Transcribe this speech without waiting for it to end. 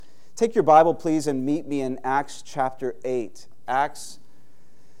Take your Bible, please, and meet me in Acts chapter 8. Acts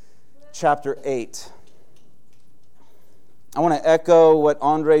chapter 8. I want to echo what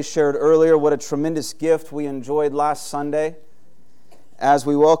Andre shared earlier. What a tremendous gift we enjoyed last Sunday as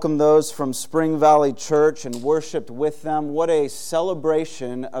we welcomed those from Spring Valley Church and worshiped with them. What a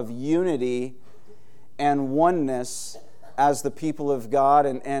celebration of unity and oneness as the people of God.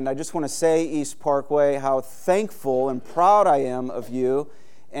 And I just want to say, East Parkway, how thankful and proud I am of you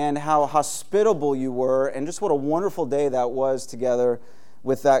and how hospitable you were, and just what a wonderful day that was together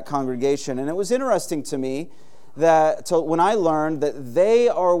with that congregation. And it was interesting to me that when I learned that they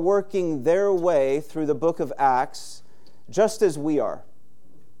are working their way through the book of Acts just as we are.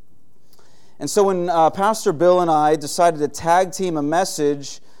 And so when Pastor Bill and I decided to tag team a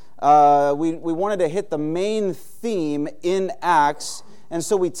message, we wanted to hit the main theme in Acts, and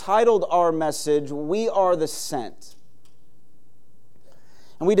so we titled our message, "We Are the Sent."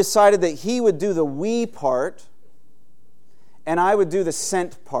 And we decided that he would do the we part, and I would do the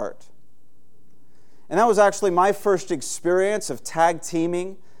sent part. And that was actually my first experience of tag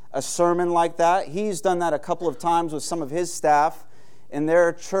teaming a sermon like that. He's done that a couple of times with some of his staff in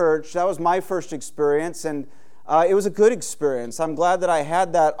their church. That was my first experience, and it was a good experience. I'm glad that I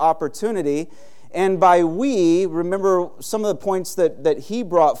had that opportunity. And by we, remember some of the points that he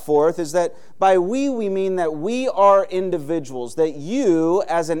brought forth is that by we mean that we are individuals, that you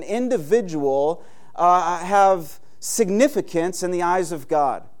as an individual have significance in the eyes of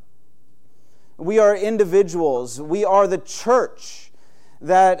God. We are individuals. We are the church.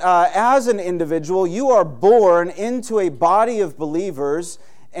 That as an individual, you are born into a body of believers,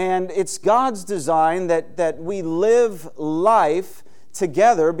 and it's God's design that we live life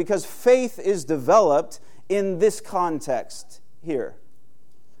together because faith is developed in this context here.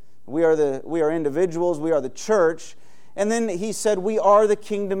 We are individuals, we are the church, and then he said we are the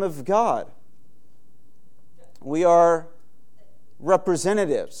kingdom of God. We are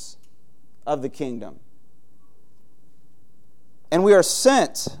representatives of the kingdom. And we are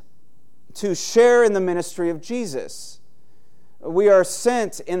sent to share in the ministry of Jesus. We are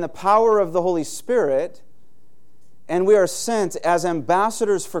sent in the power of the Holy Spirit, and we are sent as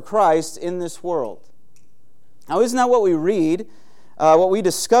ambassadors for Christ in this world. Now, isn't that what we read, what we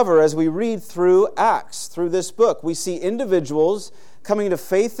discover as we read through Acts, through this book? We see individuals coming to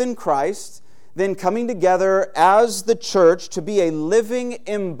faith in Christ, then coming together as the church to be a living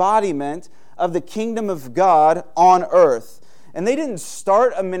embodiment of the kingdom of God on earth. And they didn't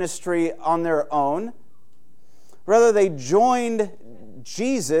start a ministry on their own. Rather, they joined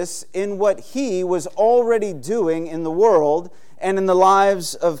Jesus in what he was already doing in the world and in the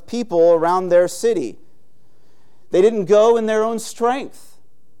lives of people around their city. They didn't go in their own strength.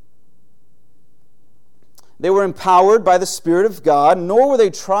 They were empowered by the Spirit of God, nor were they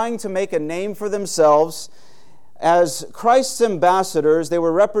trying to make a name for themselves. As Christ's ambassadors, they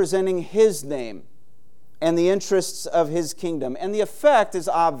were representing his name and the interests of his kingdom. And the effect is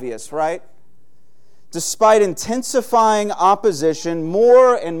obvious, right? Despite intensifying opposition,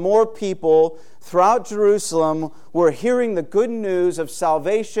 more and more people throughout Jerusalem were hearing the good news of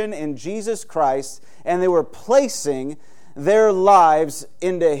salvation in Jesus Christ, and they were placing their lives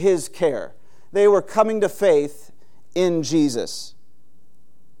into his care. They were coming to faith in Jesus.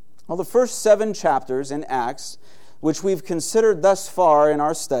 Well, the first 7 chapters in Acts, which we've considered thus far in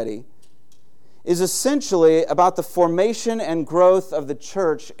our study, is essentially about the formation and growth of the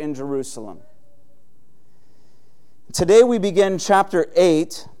church in Jerusalem. Today we begin chapter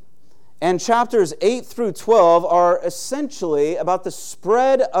 8, and chapters 8 through 12 are essentially about the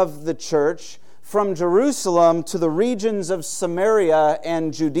spread of the church from Jerusalem to the regions of Samaria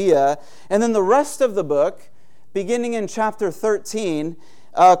and Judea. And then the rest of the book, beginning in chapter 13,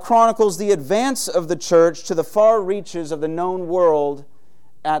 chronicles the advance of the church to the far reaches of the known world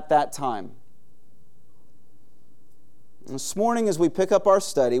at that time. This morning, as we pick up our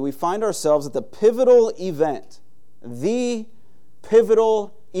study, we find ourselves at the pivotal event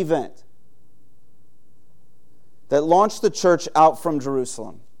that launched the church out from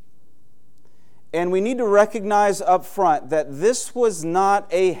Jerusalem. And we need to recognize up front that this was not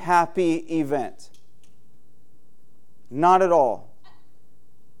a happy event. Not at all.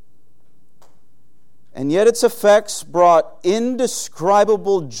 And yet its effects brought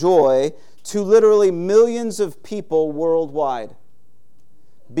indescribable joy to literally millions of people worldwide,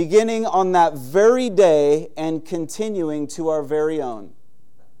 beginning on that very day and continuing to our very own.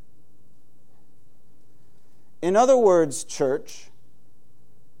 In other words, church,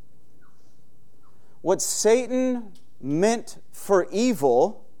 what Satan meant for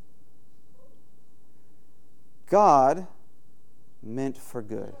evil, God meant for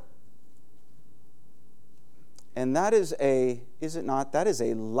good. And that is is it not? That is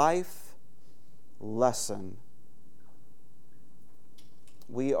a life lesson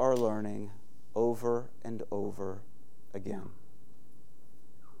we are learning over and over again.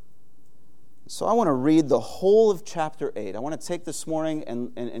 So I want to read the whole of chapter 8. I want to take this morning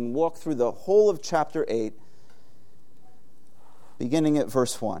and walk through the whole of chapter 8, beginning at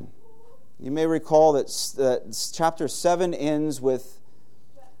verse 1. You may recall that chapter 7 ends with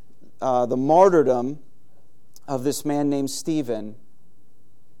the martyrdom of this man named Stephen,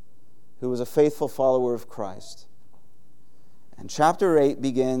 who was a faithful follower of Christ. And chapter 8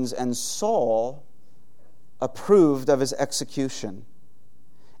 begins, and Saul approved of his execution.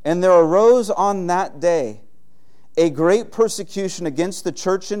 And there arose on that day a great persecution against the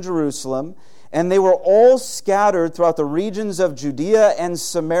church in Jerusalem, and they were all scattered throughout the regions of Judea and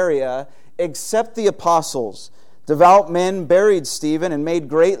Samaria, except the apostles. Devout men buried Stephen and made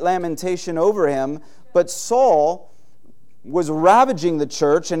great lamentation over him. But Saul was ravaging the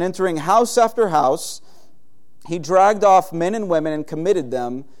church and entering house after house. He dragged off men and women and committed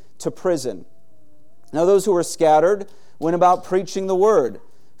them to prison. Now those who were scattered went about preaching the word.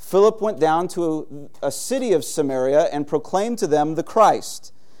 Philip went down to a city of Samaria and proclaimed to them the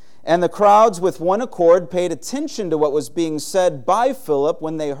Christ. And the crowds with one accord paid attention to what was being said by Philip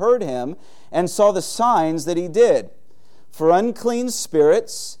when they heard him and saw the signs that he did. For unclean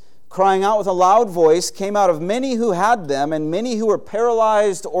spirits, crying out with a loud voice, came out of many who had them, and many who were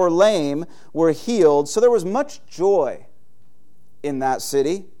paralyzed or lame were healed. So there was much joy in that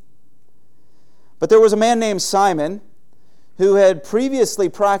city. But there was a man named Simon who had previously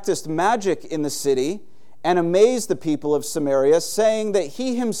practiced magic in the city and amazed the people of Samaria, saying that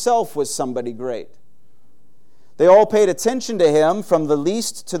he himself was somebody great. They all paid attention to him, from the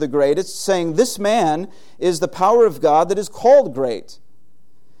least to the greatest, saying, "This man is the power of God that is called great."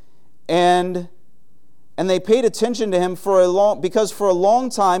 And they paid attention to him because for a long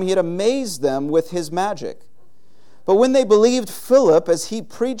time he had amazed them with his magic. But when they believed Philip as he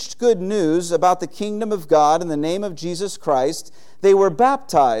preached good news about the kingdom of God in the name of Jesus Christ, they were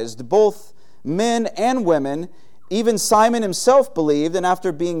baptized, both men and women. Even Simon himself believed, and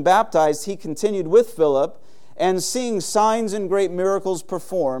after being baptized, he continued with Philip, and seeing signs and great miracles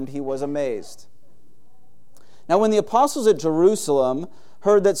performed, he was amazed. Now when the apostles at Jerusalem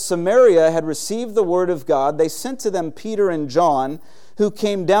heard that Samaria had received the word of God, they sent to them Peter and John, who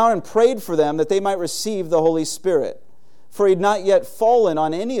came down and prayed for them that they might receive the Holy Spirit. For he had not yet fallen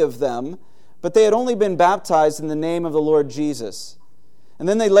on any of them, but they had only been baptized in the name of the Lord Jesus. And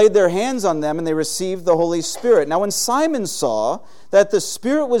then they laid their hands on them, and they received the Holy Spirit. Now when Simon saw that the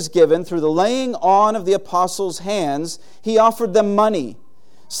Spirit was given through the laying on of the apostles' hands, he offered them money,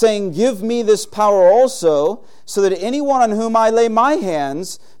 saying, "Give me this power also, so that anyone on whom I lay my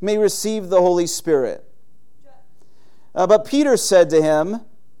hands may receive the Holy Spirit." But Peter said to him,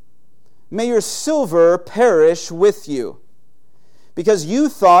 "May your silver perish with you, because you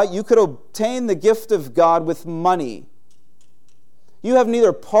thought you could obtain the gift of God with money. You have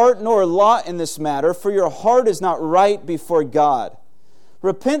neither part nor lot in this matter, for your heart is not right before God.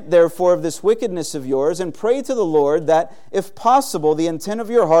 Repent, therefore, of this wickedness of yours, and pray to the Lord that, if possible, the intent of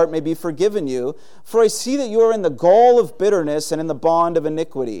your heart may be forgiven you. For I see that you are in the gall of bitterness and in the bond of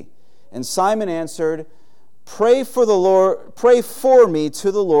iniquity." And Simon answered, Pray for me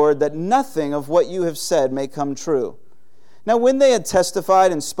to the Lord, that nothing of what you have said may come true." Now when they had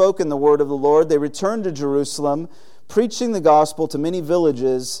testified and spoken the word of the Lord, they returned to Jerusalem, preaching the gospel to many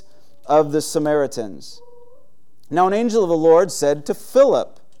villages of the Samaritans. Now an angel of the Lord said to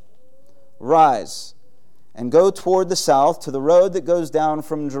Philip, "Rise and go toward the south to the road that goes down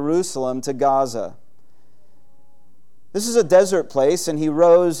from Jerusalem to Gaza. This is a desert place." And he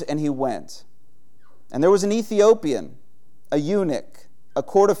rose and he went. And there was an Ethiopian, a eunuch, a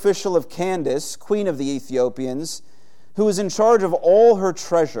court official of Candace, queen of the Ethiopians, who was in charge of all her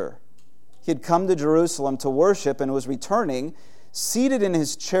treasure. He had come to Jerusalem to worship and was returning, seated in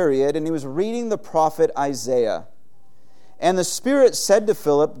his chariot, and he was reading the prophet Isaiah. And the Spirit said to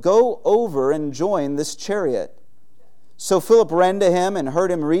Philip, "Go over and join this chariot." So Philip ran to him and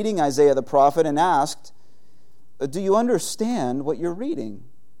heard him reading Isaiah the prophet and asked, "Do you understand what you're reading?"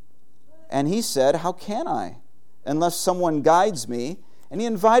 And he said, "How can I, unless someone guides me?" And he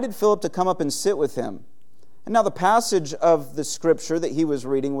invited Philip to come up and sit with him. And now the passage of the scripture that he was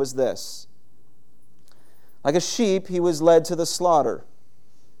reading was this: "Like a sheep he was led to the slaughter,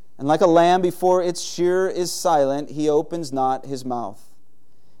 and like a lamb before its shearer is silent, he opens not his mouth.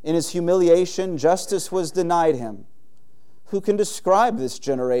 In his humiliation justice was denied him. Who can describe this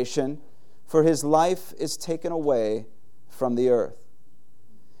generation? For his life is taken away from the earth."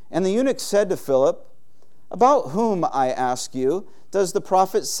 And the eunuch said to Philip, About whom, I ask you, does the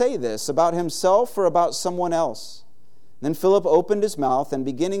prophet say this? About himself or about someone else?" Then Philip opened his mouth, and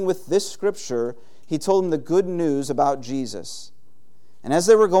beginning with this scripture, he told him the good news about Jesus. And as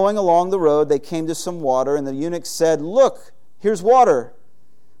they were going along the road, they came to some water, and the eunuch said, "Look, here's water.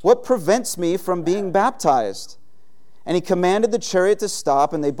 What prevents me from being baptized?" And he commanded the chariot to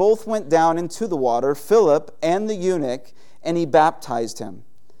stop, and they both went down into the water, Philip and the eunuch, and he baptized him.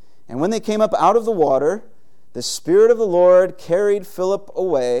 And when they came up out of the water, the Spirit of the Lord carried Philip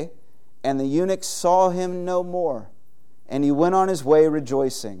away, and the eunuch saw him no more, and he went on his way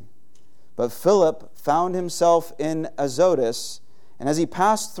rejoicing. But Philip found himself in Azotus, and as he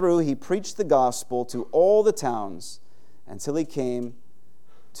passed through, he preached the gospel to all the towns until he came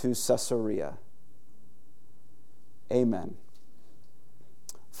to Caesarea. Amen.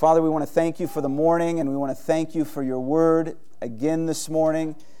 Father, we want to thank you for the morning, and we want to thank you for your word again this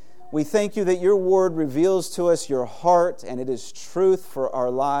morning. We thank you that your word reveals to us your heart, and it is truth for our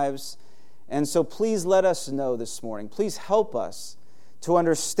lives. And so please let us know this morning. Please help us to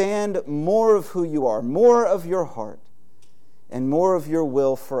understand more of who you are, more of your heart, and more of your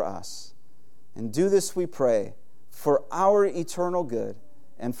will for us. And do this, we pray, for our eternal good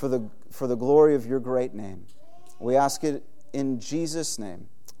and for the glory of your great name. We ask it in Jesus' name.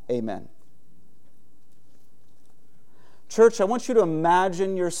 Amen. Church, I want you to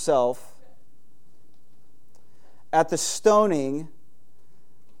imagine yourself at the stoning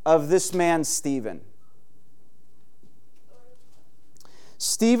of this man, Stephen.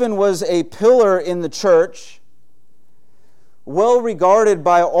 Stephen was a pillar in the church, well regarded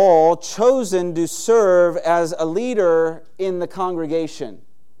by all, chosen to serve as a leader in the congregation.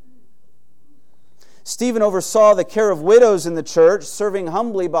 Stephen oversaw the care of widows in the church, serving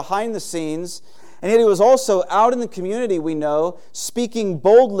humbly behind the scenes, and yet he was also out in the community, we know, speaking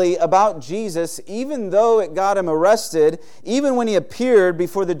boldly about Jesus, even though it got him arrested, even when he appeared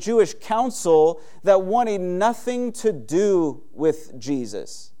before the Jewish council that wanted nothing to do with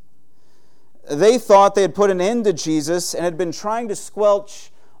Jesus. They thought they had put an end to Jesus and had been trying to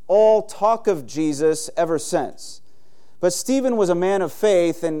squelch all talk of Jesus ever since. But Stephen was a man of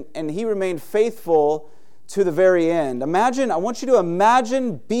faith, and he remained faithful to the very end. I want you to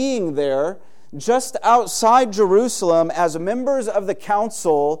imagine being there just outside Jerusalem as members of the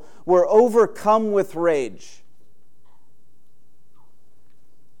council were overcome with rage.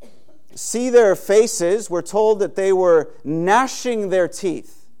 See their faces. We're told that they were gnashing their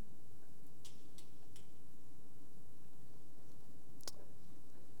teeth.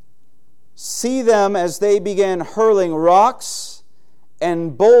 See them as they began hurling rocks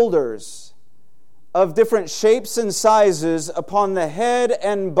and boulders of different shapes and sizes upon the head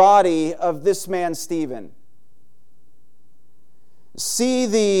and body of this man, Stephen. See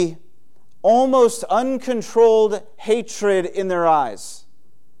the almost uncontrolled hatred in their eyes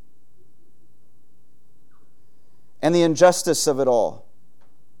and the injustice of it all.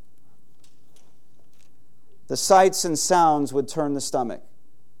 The sights and sounds would turn the stomach.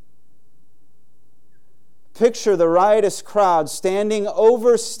 Picture the riotous crowd standing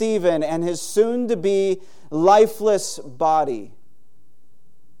over Stephen and his soon-to-be lifeless body.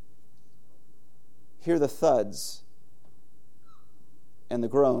 Hear the thuds and the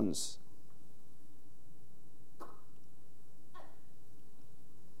groans.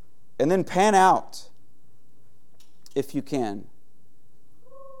 And then pan out, if you can.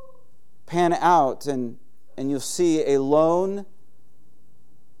 Pan out and you'll see a lone,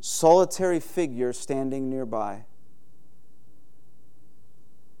 solitary figure standing nearby.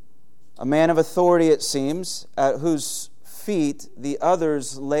 A man of authority, it seems, at whose feet the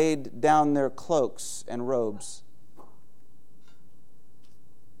others laid down their cloaks and robes.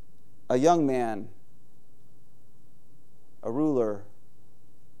 A young man, a ruler,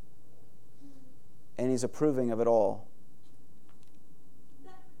 and he's approving of it all.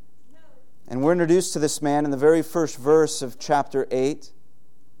 And we're introduced to this man in the very first verse of chapter 8.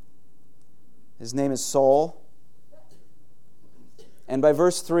 His name is Saul. And by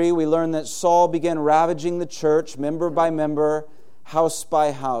verse 3, we learn that Saul began ravaging the church, member by member, house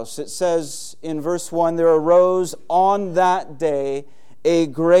by house. It says in verse 1, there arose on that day a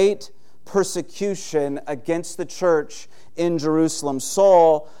great persecution against the church in Jerusalem.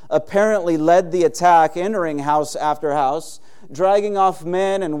 Saul apparently led the attack, entering house after house, dragging off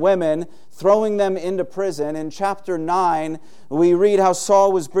men and women, throwing them into prison. In chapter 9, we read how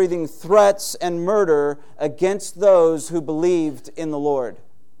Saul was breathing threats and murder against those who believed in the Lord.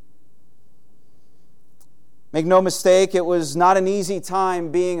 Make no mistake, it was not an easy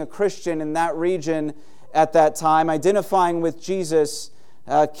time being a Christian in that region at that time. Identifying with Jesus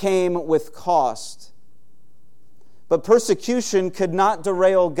came with cost. But persecution could not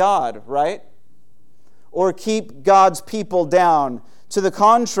derail God, right? Or keep God's people down. To the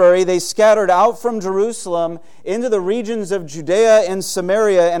contrary, they scattered out from Jerusalem into the regions of Judea and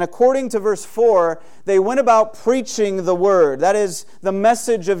Samaria, and according to verse 4, they went about preaching the word, that is, the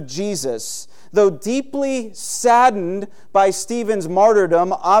message of Jesus. Though deeply saddened by Stephen's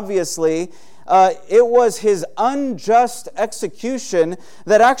martyrdom, obviously, it was his unjust execution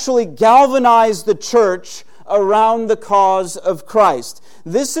that actually galvanized the church around the cause of Christ.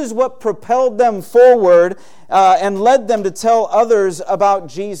 This is what propelled them forward and led them to tell others about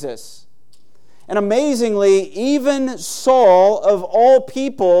Jesus. And amazingly, even Saul, of all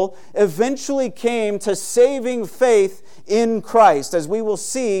people, eventually came to saving faith in Christ, as we will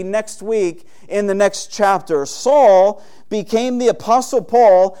see next week in the next chapter. Saul became the Apostle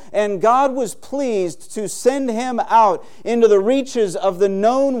Paul, and God was pleased to send him out into the reaches of the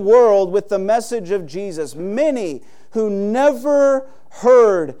known world with the message of Jesus. Many who never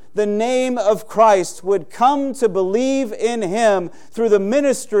heard the name of Christ would come to believe in him through the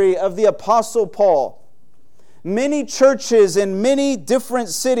ministry of the Apostle Paul. Many churches in many different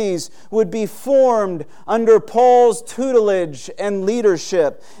cities would be formed under Paul's tutelage and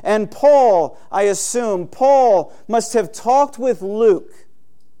leadership. And Paul must have talked with Luke.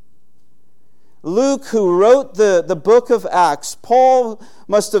 Luke, who wrote the book of Acts. Paul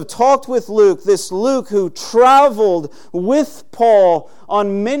must have talked with Luke, this Luke who traveled with Paul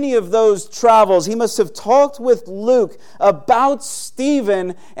on many of those travels. He must have talked with Luke about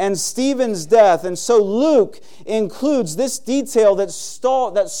Stephen and Stephen's death. And so Luke includes this detail that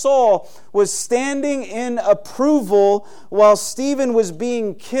Saul was standing in approval while Stephen was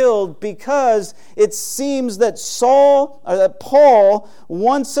being killed, because it seems that Paul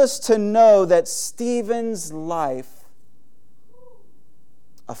wants us to know that Stephen's life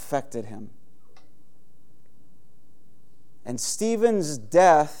affected him. And Stephen's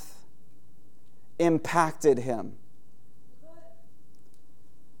death impacted him.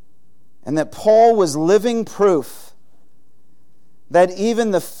 And that Paul was living proof that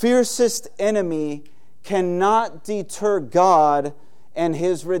even the fiercest enemy cannot deter God and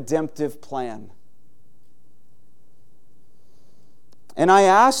His redemptive plan. And I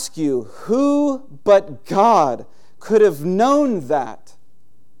ask you, who but God could have known that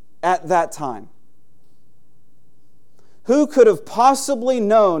at that time? Who could have possibly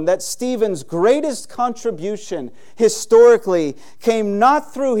known that Stephen's greatest contribution historically came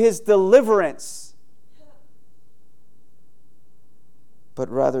not through his deliverance, but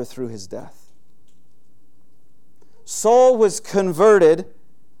rather through his death? Saul was converted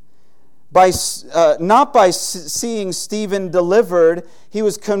not by seeing Stephen delivered. He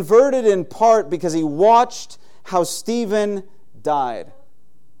was converted in part because he watched how Stephen died.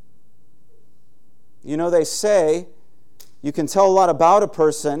 You know, they say you can tell a lot about a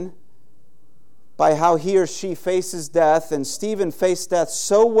person by how he or she faces death, and Stephen faced death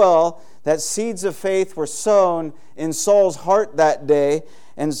so well that seeds of faith were sown in Saul's heart that day,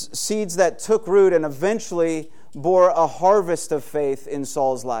 and seeds that took root and eventually bore a harvest of faith in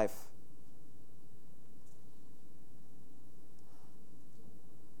Saul's life.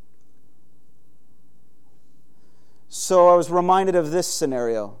 So I was reminded of this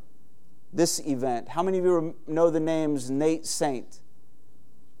scenario, this event. How many of you know the names Nate Saint,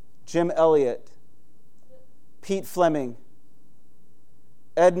 Jim Elliott, Pete Fleming,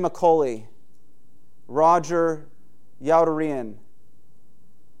 Ed McCauley, Roger Yauderian?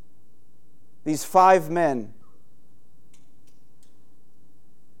 These 5 men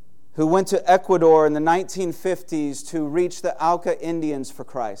who went to Ecuador in the 1950s to reach the Auca Indians for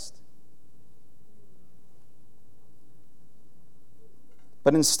Christ.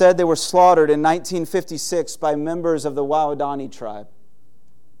 But instead they were slaughtered in 1956 by members of the Waodani tribe.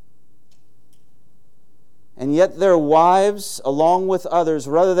 And yet their wives, along with others,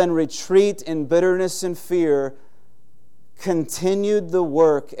 rather than retreat in bitterness and fear, continued the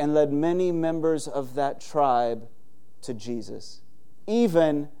work and led many members of that tribe to Jesus.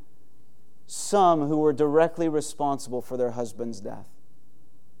 Even some who were directly responsible for their husband's death.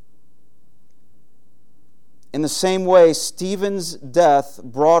 In the same way, Stephen's death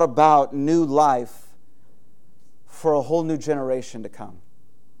brought about new life for a whole new generation to come.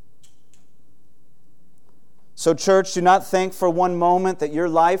 So, church, do not think for one moment that your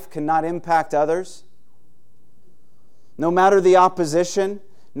life cannot impact others. No matter the opposition,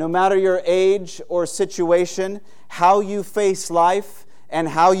 no matter your age or situation, how you face life and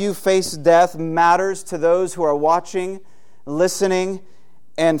how you face death matters to those who are watching, listening,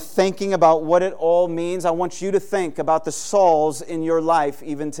 and thinking about what it all means. I want you to think about the Sauls in your life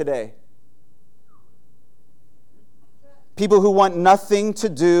even today. People who want nothing to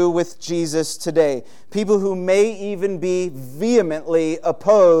do with Jesus today. People who may even be vehemently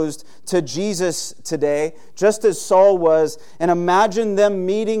opposed to Jesus today, just as Saul was. And imagine them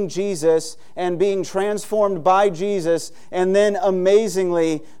meeting Jesus and being transformed by Jesus and then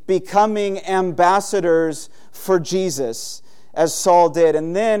amazingly becoming ambassadors for Jesus, as Saul did.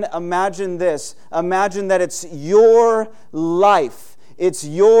 And then imagine this. Imagine that it's your life. It's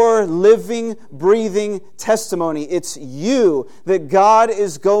your living, breathing testimony. It's you that God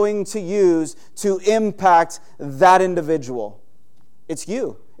is going to use to impact that individual. It's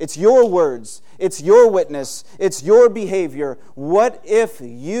you. It's your words. It's your witness. It's your behavior. What if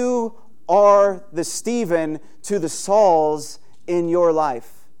you are the Stephen to the Sauls in your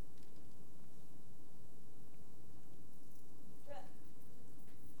life?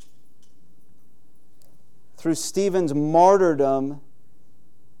 Through Stephen's martyrdom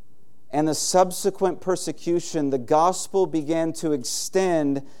and the subsequent persecution, the gospel began to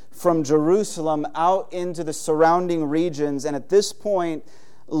extend from Jerusalem out into the surrounding regions. And at this point,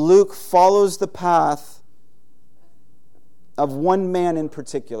 Luke follows the path of one man in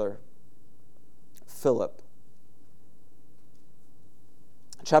particular, Philip.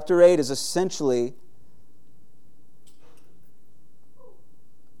 Chapter 8 is essentially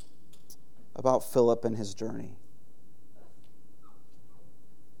about Philip and his journey.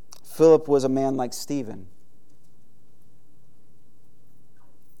 Philip was a man like Stephen,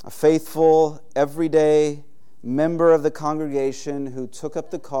 a faithful, everyday member of the congregation who took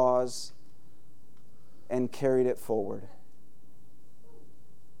up the cause and carried it forward.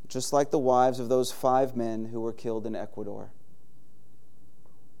 Just like the wives of those 5 men who were killed in Ecuador.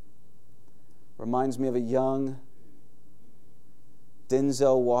 Reminds me of a young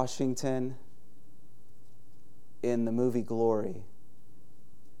Denzel Washington in the movie Glory.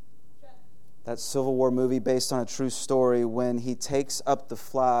 That Civil War movie based on a true story, when he takes up the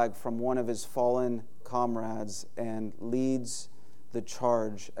flag from one of his fallen comrades and leads the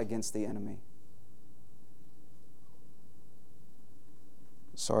charge against the enemy.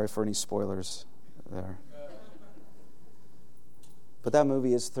 Sorry for any spoilers there. But that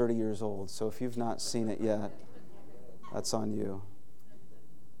movie is 30 years old, so if you've not seen it yet, that's on you.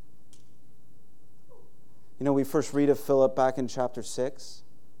 You know, we first read of Philip back in chapter 6.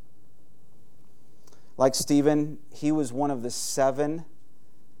 Like Stephen, he was one of the seven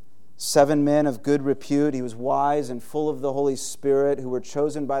men of good repute. He was wise and full of the Holy Spirit, who were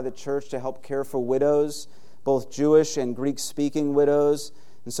chosen by the church to help care for widows, both Jewish and Greek-speaking widows.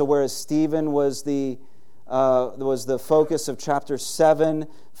 And so whereas Stephen was the focus of chapter 7,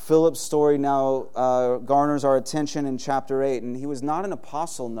 Philip's story now garners our attention in chapter 8. And he was not an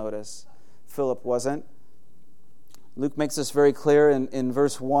apostle, notice. Philip wasn't. Luke makes this very clear in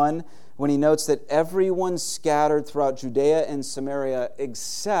verse 1 when he notes that everyone scattered throughout Judea and Samaria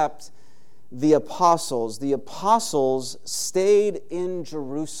except the apostles. The apostles stayed in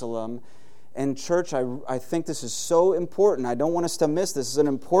Jerusalem. And church, I think this is so important. I don't want us to miss this. This is an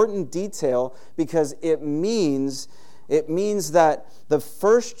important detail because it means that the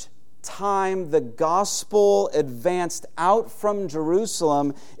first time the gospel advanced out from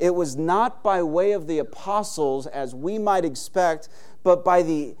Jerusalem, it was not by way of the apostles as we might expect, but by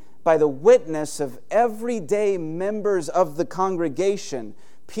the witness of everyday members of the congregation,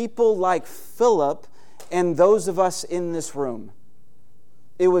 people like Philip and those of us in this room.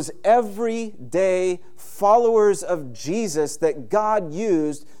 It was everyday followers of Jesus that God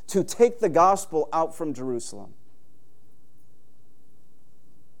used to take the gospel out from Jerusalem.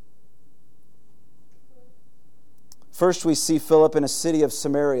 First, we see Philip in a city of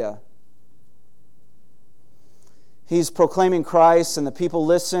Samaria. He's proclaiming Christ, and the people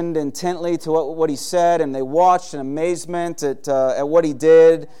listened intently to what he said, and they watched in amazement at what he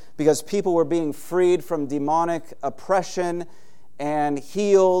did, because people were being freed from demonic oppression and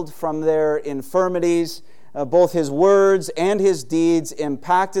healed from their infirmities. Both his words and his deeds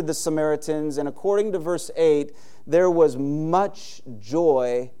impacted the Samaritans, and according to verse 8, there was much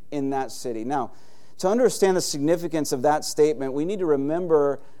joy in that city. Now, to understand the significance of that statement, we need to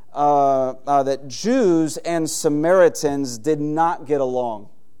remember that Jews and Samaritans did not get along.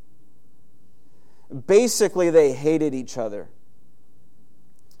 Basically, they hated each other.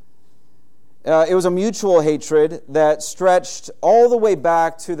 It was a mutual hatred that stretched all the way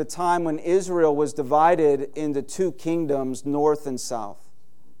back to the time when Israel was divided into 2 kingdoms, north and south.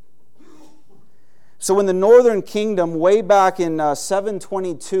 So when the northern kingdom, way back in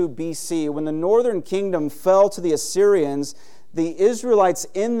 722 BC, when the northern kingdom fell to the Assyrians, the Israelites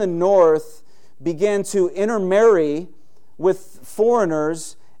in the north began to intermarry with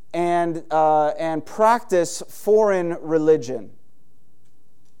foreigners and practice foreign religion.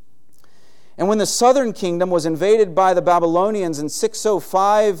 And when the southern kingdom was invaded by the Babylonians in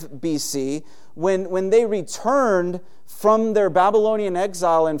 605 BC, when they returned from their Babylonian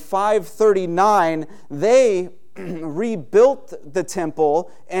exile in 539, they rebuilt the temple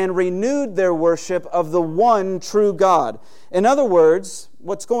and renewed their worship of the one true God. In other words,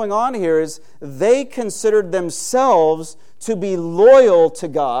 what's going on here is they considered themselves to be loyal to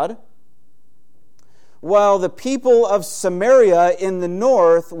God, while the people of Samaria in the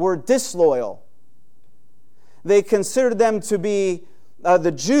north were disloyal. They considered them to be,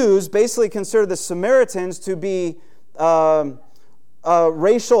 the Jews basically considered the Samaritans to be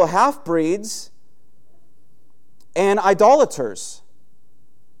racial half-breeds and idolaters.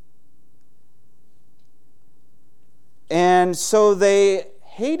 And so they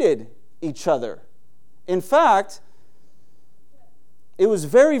hated each other. In fact, it was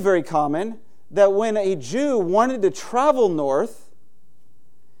very, very common that when a Jew wanted to travel north,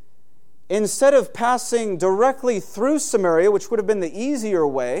 instead of passing directly through Samaria, which would have been the easier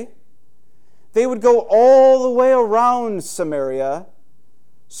way, they would go all the way around Samaria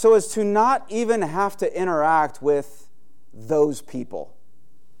so as to not even have to interact with those people.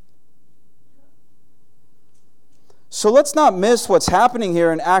 So let's not miss what's happening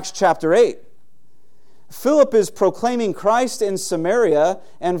here in Acts chapter 8. Philip is proclaiming Christ in Samaria,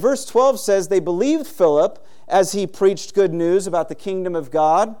 and verse 12 says they believed Philip as he preached good news about the kingdom of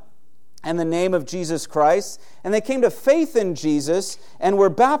God and the name of Jesus Christ, and they came to faith in Jesus and were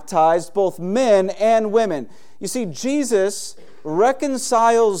baptized, both men and women. You see, Jesus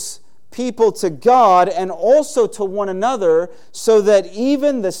reconciles people to God and also to one another, so that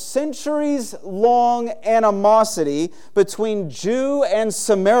even the centuries-long animosity between Jew and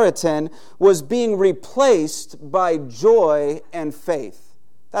Samaritan was being replaced by joy and faith.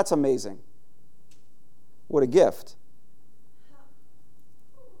 That's amazing. What a gift.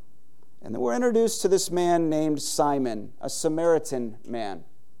 And then we're introduced to this man named Simon, a Samaritan man,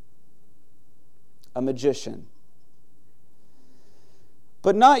 a magician.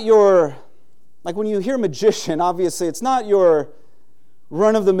 But not your, like when you hear magician, obviously it's not your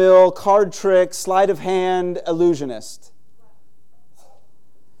run-of-the-mill, card trick, sleight of hand illusionist.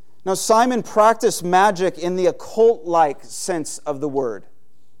 Now, Simon practiced magic in the occult-like sense of the word,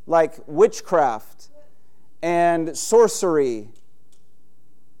 like witchcraft and sorcery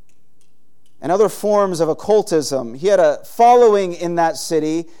and other forms of occultism. He had a following in that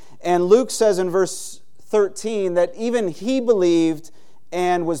city, and Luke says in verse 13 that even he believed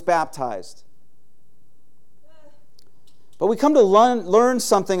and was baptized. But we come to learn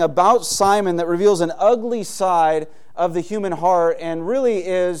something about Simon that reveals an ugly side of the human heart and really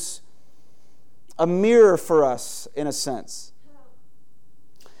is a mirror for us in a sense.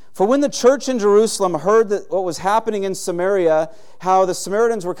 For when the church in Jerusalem heard that what was happening in Samaria, how the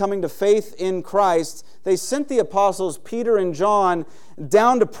Samaritans were coming to faith in Christ, they sent the apostles Peter and John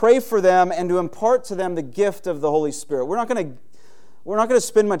down to pray for them and to impart to them the gift of the Holy Spirit. We're not going to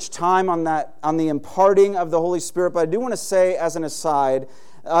spend much time on that, on the imparting of the Holy Spirit, but I do want to say as an aside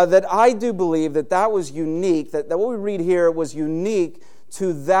that I do believe that was unique, that what we read here was unique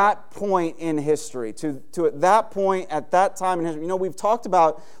to that point in history, to that point at that time in history. You know, we've talked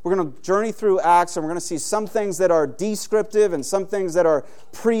about, we're going to journey through Acts, and we're going to see some things that are descriptive and some things that are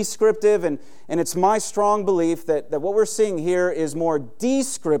prescriptive, and it's my strong belief that what we're seeing here is more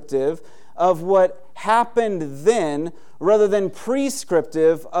descriptive of what happened then rather than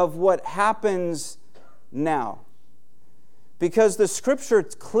prescriptive of what happens now. Because the Scripture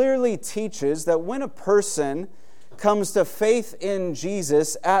clearly teaches that when a person comes to faith in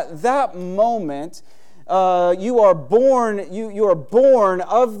Jesus, at that moment you are born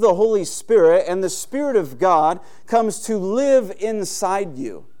of the Holy Spirit, and the Spirit of God comes to live inside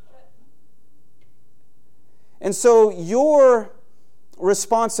you. And so your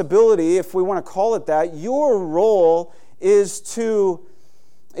responsibility, if we want to call it that, your role is to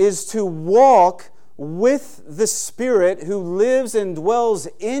walk with the Spirit who lives and dwells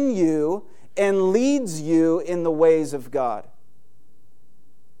in you and leads you in the ways of God.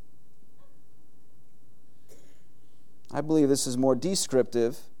 I believe this is more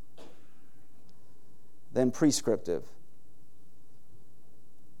descriptive than prescriptive.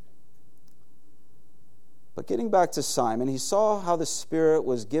 But getting back to Simon, he saw how the Spirit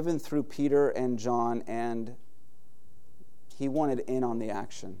was given through Peter and John, and he wanted in on the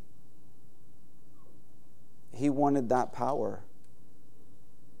action. He wanted that power.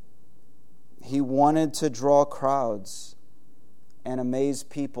 He wanted to draw crowds and amaze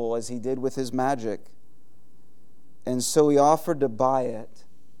people as he did with his magic. And so he offered to buy it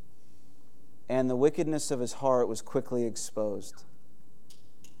and the wickedness of his heart was quickly exposed.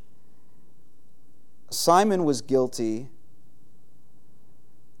 Simon was guilty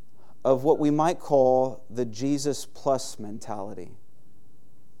of what we might call the Jesus plus mentality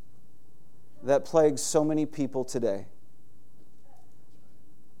that plagues so many people today.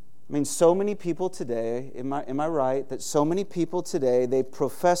 I mean, so many people today, am I right, that so many people today, they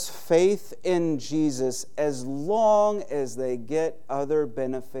profess faith in Jesus as long as they get other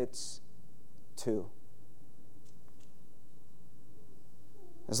benefits too.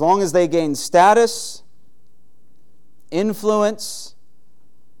 As long as they gain status, influence,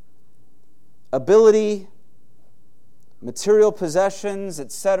 ability, material possessions,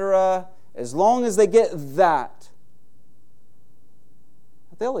 etc., as long as they get that,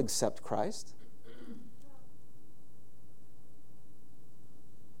 they'll accept Christ.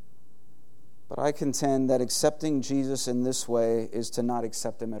 But I contend that accepting Jesus in this way is to not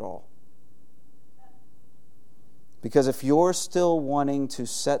accept Him at all. Because if you're still wanting to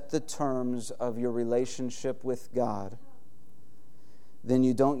set the terms of your relationship with God, then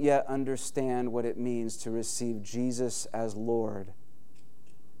you don't yet understand what it means to receive Jesus as Lord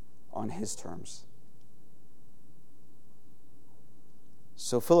on His terms.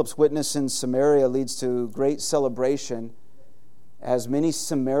 So Philip's witness in Samaria leads to great celebration as many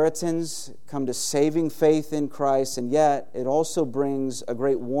Samaritans come to saving faith in Christ, and yet it also brings a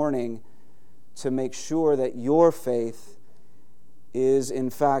great warning to make sure that your faith is in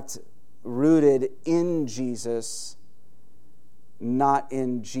fact rooted in Jesus, not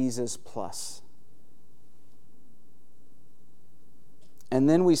in Jesus plus. And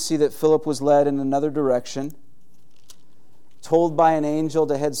then we see that Philip was led in another direction, told by an angel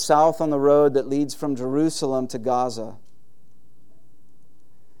to head south on the road that leads from Jerusalem to Gaza.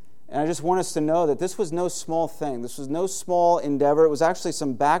 And I just want us to know that this was no small thing. This was no small endeavor. It was actually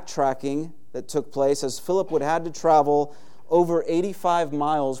some backtracking that took place, as Philip would have had to travel over 85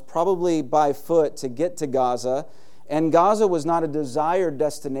 miles, probably by foot, to get to Gaza. And Gaza was not a desired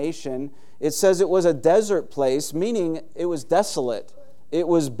destination. It says it was a desert place, meaning it was desolate. It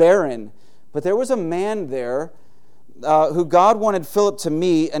was barren. But there was a man there who God wanted Philip to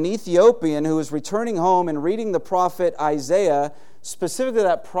meet, an Ethiopian who was returning home and reading the prophet Isaiah, specifically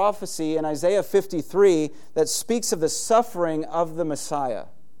that prophecy in Isaiah 53 that speaks of the suffering of the Messiah.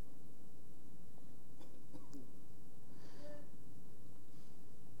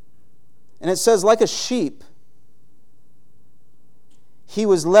 And it says, like a sheep, he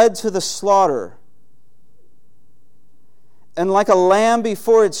was led to the slaughter, and like a lamb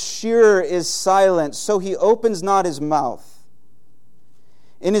before its shearer is silent, so he opens not his mouth.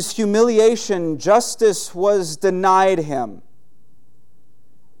 In his humiliation, justice was denied him.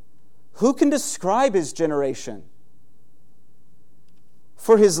 Who can describe his generation?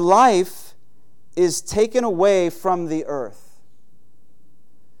 For his life is taken away from the earth.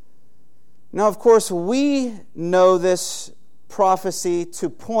 Now, of course, we know this prophecy to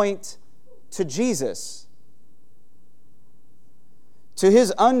point to Jesus, to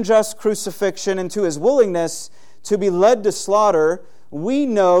His unjust crucifixion and to His willingness to be led to slaughter. We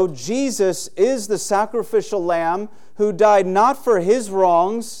know Jesus is the sacrificial lamb who died not for His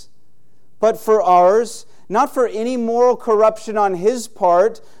wrongs, but for ours, not for any moral corruption on His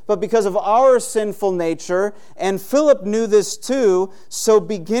part, but because of our sinful nature. And Philip knew this too. So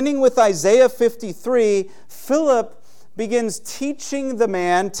beginning with Isaiah 53, Philip begins teaching the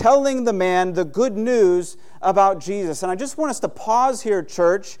man, telling the man the good news about Jesus. And I just want us to pause here,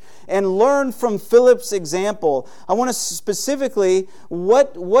 church, and learn from Philip's example. I want to specifically,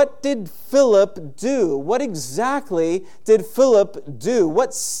 what did Philip do? What exactly did Philip do?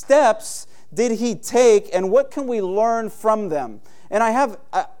 What steps did he take, and what can we learn from them? And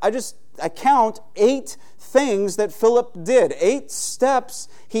I count 8 things that Philip did, 8 steps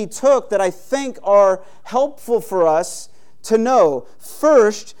he took that I think are helpful for us to know.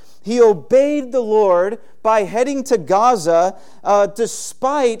 First, he obeyed the Lord by heading to Gaza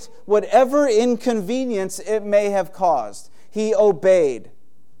despite whatever inconvenience it may have caused. He obeyed.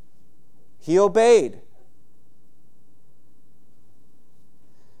 He obeyed.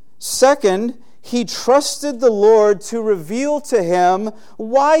 Second, he trusted the Lord to reveal to him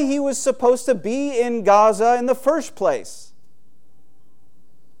why he was supposed to be in Gaza in the first place.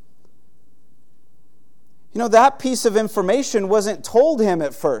 You know, that piece of information wasn't told him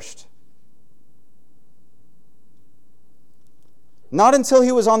at first. Not until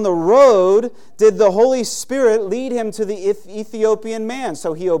he was on the road did the Holy Spirit lead him to the Ethiopian man.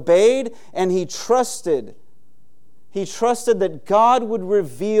 So he obeyed and he trusted. He trusted that God would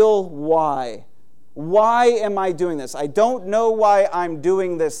reveal why. Why am I doing this? I don't know why I'm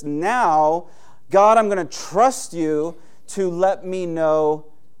doing this now. God, I'm going to trust you to let me know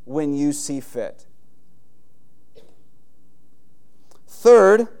when you see fit.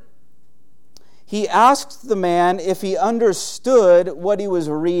 Third, he asked the man if he understood what he was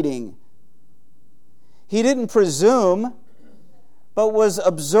reading. He didn't presume, but was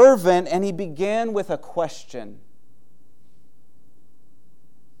observant, and he began with a question.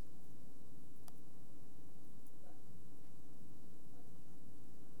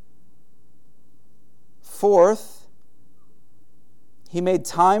 Fourth, he made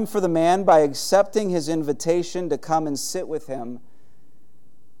time for the man by accepting his invitation to come and sit with him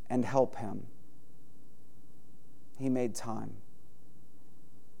and help him. He made time.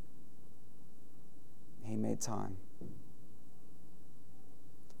 He made time.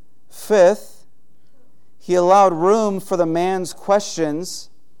 Fifth, he allowed room for the man's questions.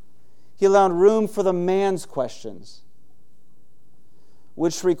 He allowed room for the man's questions,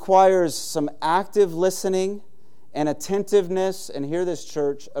 which requires some active listening and attentiveness, and hear this,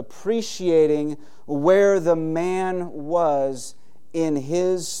 church, appreciating where the man was in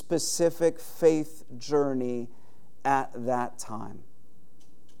his specific faith journey at that time.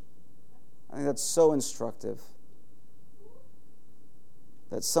 I think that's so instructive.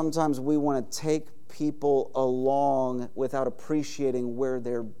 That sometimes we want to take people along without appreciating where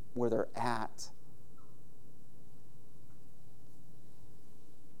they're at.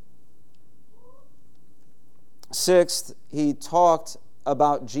 Sixth, he talked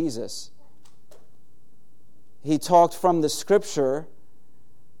about Jesus. He talked from the Scripture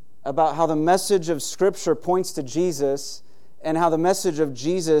about how the message of Scripture points to Jesus and how the message of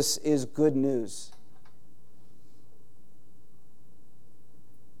Jesus is good news.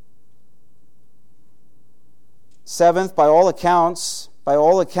 Seventh, by all accounts,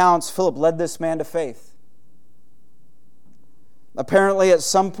 Philip led this man to faith. Apparently, at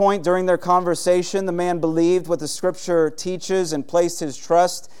some point during their conversation, the man believed what the Scripture teaches and placed his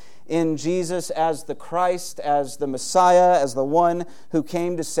trust in Jesus as the Christ, as the Messiah, as the one who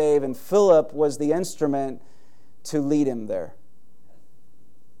came to save, and Philip was the instrument to lead him there.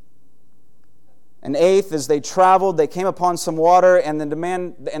 And eighth, as they traveled, they came upon some water, and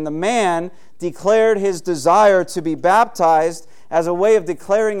the man declared his desire to be baptized as a way of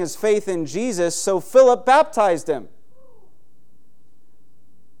declaring his faith in Jesus, so Philip baptized him.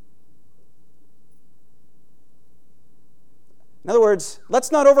 In other words,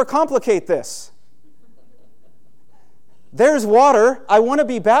 let's not overcomplicate this. There's water. I want to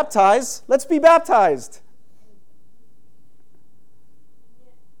be baptized. Let's be baptized.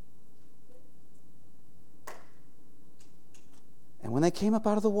 And when they came up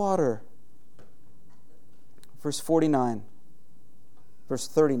out of the water, verse 39, verse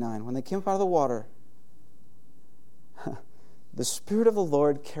 39, when they came up out of the water, the Spirit of the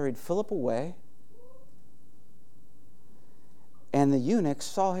Lord carried Philip away, and the eunuch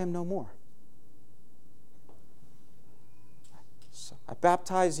saw him no more. So I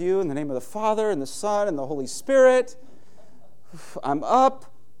baptize you in the name of the Father and the Son and the Holy Spirit. I'm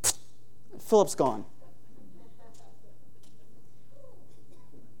up. Philip's gone.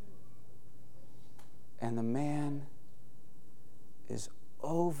 And the man is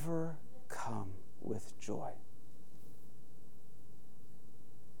overcome with joy.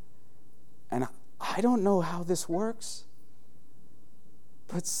 And I don't know how this works,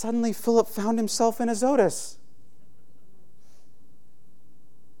 but suddenly Philip found himself in Azotus.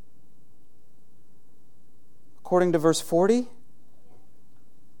 According to verse 40,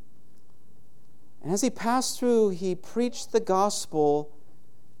 and as he passed through, he preached the gospel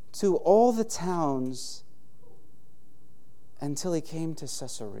to all the towns until he came to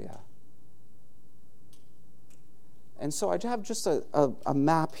Caesarea. And so I have just a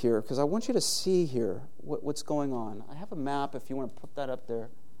map here, because I want you to see here what's going on. I have a map, if you want to put that up there.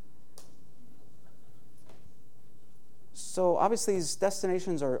 So obviously these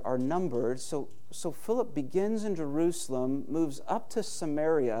destinations are numbered. So Philip begins in Jerusalem, moves up to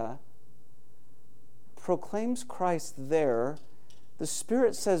Samaria, proclaims Christ there. The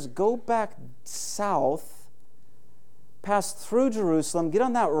Spirit says, go back south, pass through Jerusalem, get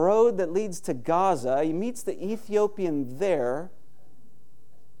on that road that leads to Gaza. He meets the Ethiopian there.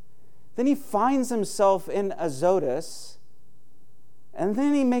 Then he finds himself in Azotus. And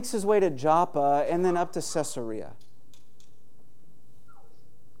then he makes his way to Joppa and then up to Caesarea.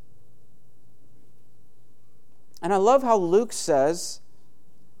 And I love how Luke says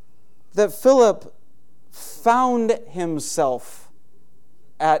that Philip found himself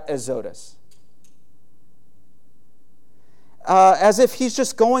at Azotus. As if he's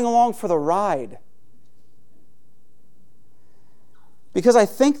just going along for the ride. Because I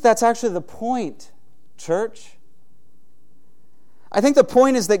think that's actually the point, church. I think the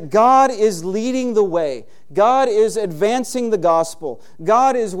point is that God is leading the way. God is advancing the gospel.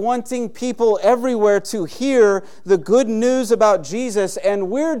 God is wanting people everywhere to hear the good news about Jesus, and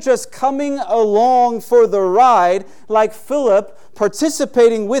we're just coming along for the ride like Philip,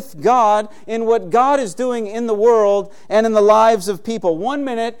 participating with God in what God is doing in the world and in the lives of people. 1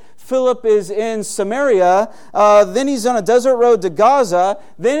 minute, Philip is in Samaria, then he's on a desert road to Gaza,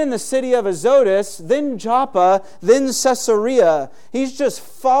 then in the city of Azotus, then Joppa, then Caesarea. He's just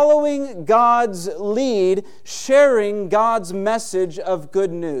following God's lead, sharing God's message of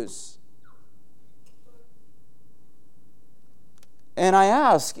good news. And I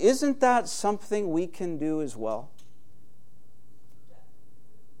ask, isn't that something we can do as well?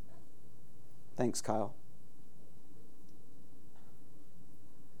 Thanks, Kyle.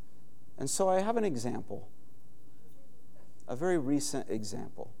 And so I have an example, a very recent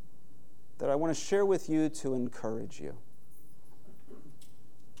example, that I want to share with you to encourage you.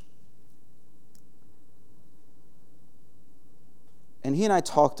 And he and I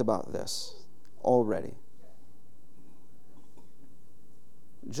talked about this already.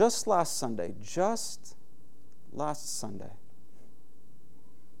 Just last Sunday,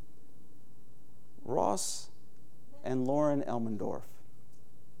 Ross and Lauren Elmendorf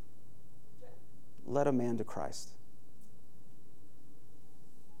led a man to Christ.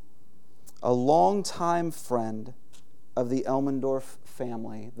 A longtime friend of the Elmendorf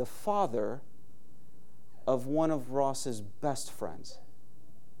family, the father of one of Ross's best friends.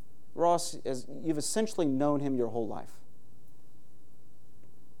 Ross, you've essentially known him your whole life.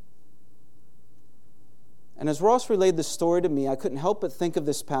 And as Ross relayed the story to me, I couldn't help but think of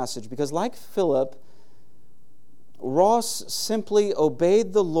this passage, because like Philip, Ross simply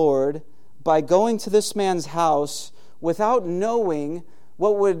obeyed the Lord by going to this man's house without knowing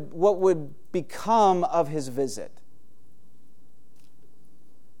what would become of his visit.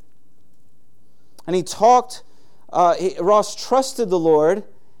 And he talked, Ross trusted the Lord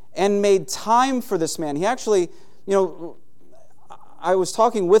and made time for this man. He actually, I was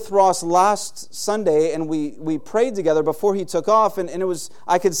talking with Ross last Sunday, and we prayed together before he took off, and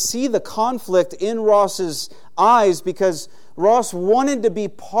I could see the conflict in Ross's eyes, because Ross wanted to be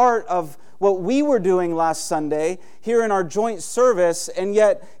part of what we were doing last Sunday here in our joint service, and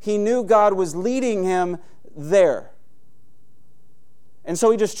yet he knew God was leading him there. And so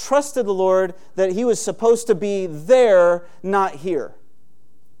he just trusted the Lord that he was supposed to be there, not here,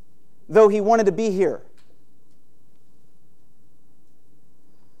 though he wanted to be here.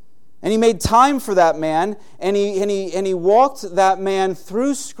 And he made time for that man, and he walked that man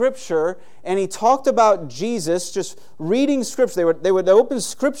through Scripture, and he talked about Jesus, just reading Scripture. They would open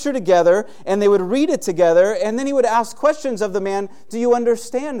Scripture together, and they would read it together, and then he would ask questions of the man, do you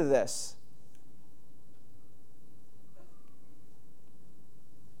understand this?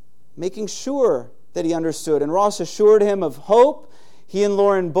 Making sure that he understood. And Ross assured him of hope, he and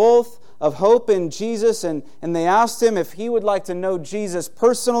Lauren both, of hope in Jesus, and they asked him if he would like to know Jesus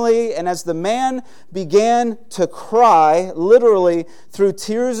personally. And as the man began to cry, literally through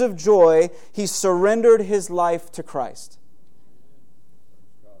tears of joy, he surrendered his life to Christ.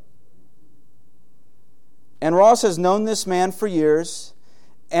 And Ross has known this man for years,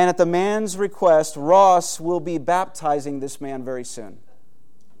 and at the man's request, Ross will be baptizing this man very soon.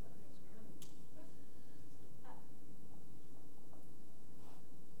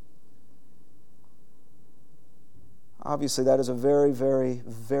 Obviously, that is a very, very,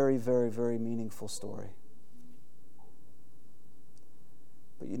 very, very, very meaningful story.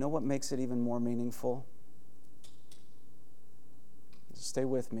 But you know what makes it even more meaningful? Stay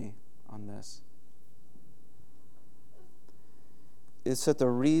with me on this. It's that the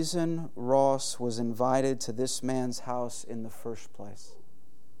reason Ross was invited to this man's house in the first place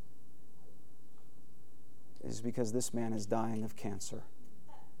is because this man is dying of cancer.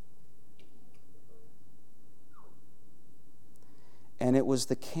 And it was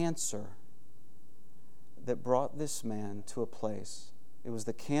the cancer that brought this man to a place. It was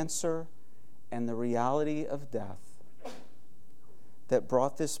the cancer and the reality of death that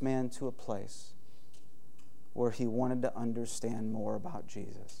brought this man to a place where he wanted to understand more about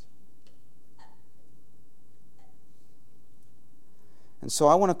Jesus. And so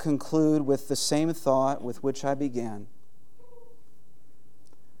I want to conclude with the same thought with which I began,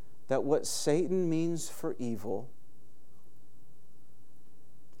 that what Satan means for evil,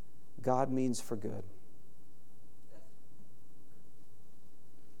 God means for good.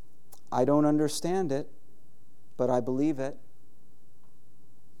 I don't understand it, but I believe it.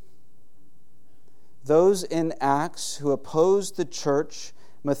 those in Acts who opposed the church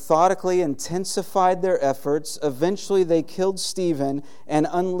methodically intensified their efforts. Eventually they killed Stephen and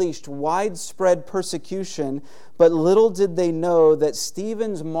unleashed widespread persecution. But little did they know that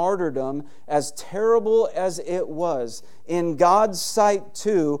Stephen's martyrdom, as terrible as it was, in God's sight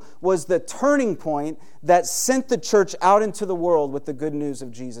too, was the turning point that sent the church out into the world with the good news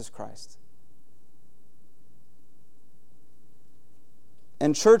of Jesus Christ.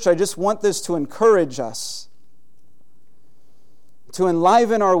 And church, I just want this to encourage us, to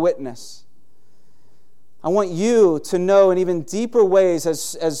enliven our witness. I want you to know in even deeper ways,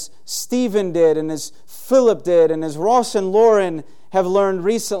 as Stephen did, and as Philip did, and as Ross and Lauren have learned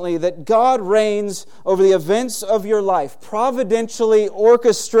recently, that God reigns over the events of your life, providentially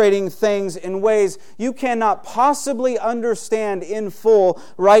orchestrating things in ways you cannot possibly understand in full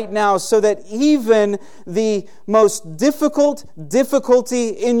right now, so that even the most difficulty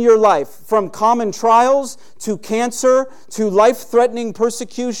in your life, from common trials to cancer to life-threatening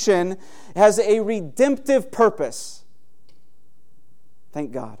persecution, has a redemptive purpose.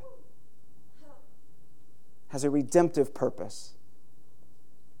 Thank God. Has a redemptive purpose.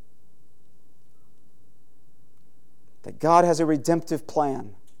 That God has a redemptive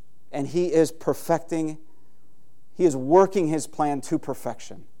plan, and He is perfecting, He is working His plan to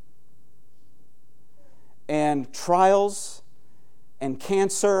perfection. And trials and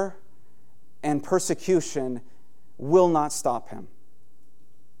cancer and persecution will not stop Him.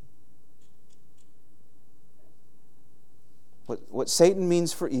 What Satan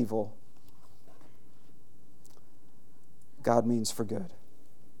means for evil, God means for good.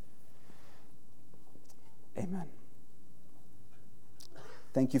 Amen.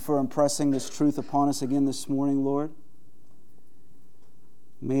 Thank you for impressing this truth upon us again this morning, Lord.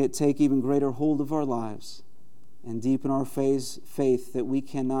 May it take even greater hold of our lives and deepen our faith that we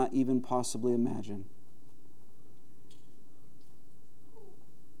cannot even possibly imagine.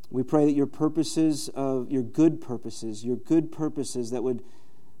 We pray that your purposes, your good purposes that would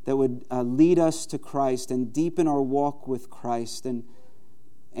lead us to Christ and deepen our walk with Christ and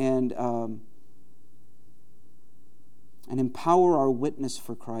empower our witness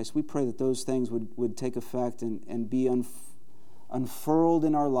for Christ. We pray that those things would take effect and be unfurled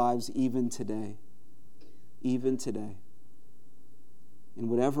in our lives even today. Even today. In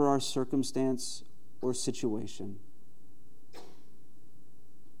whatever our circumstance or situation.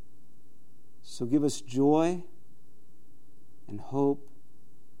 So give us joy and hope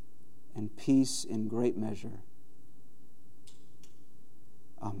and peace in great measure.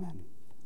 Amen.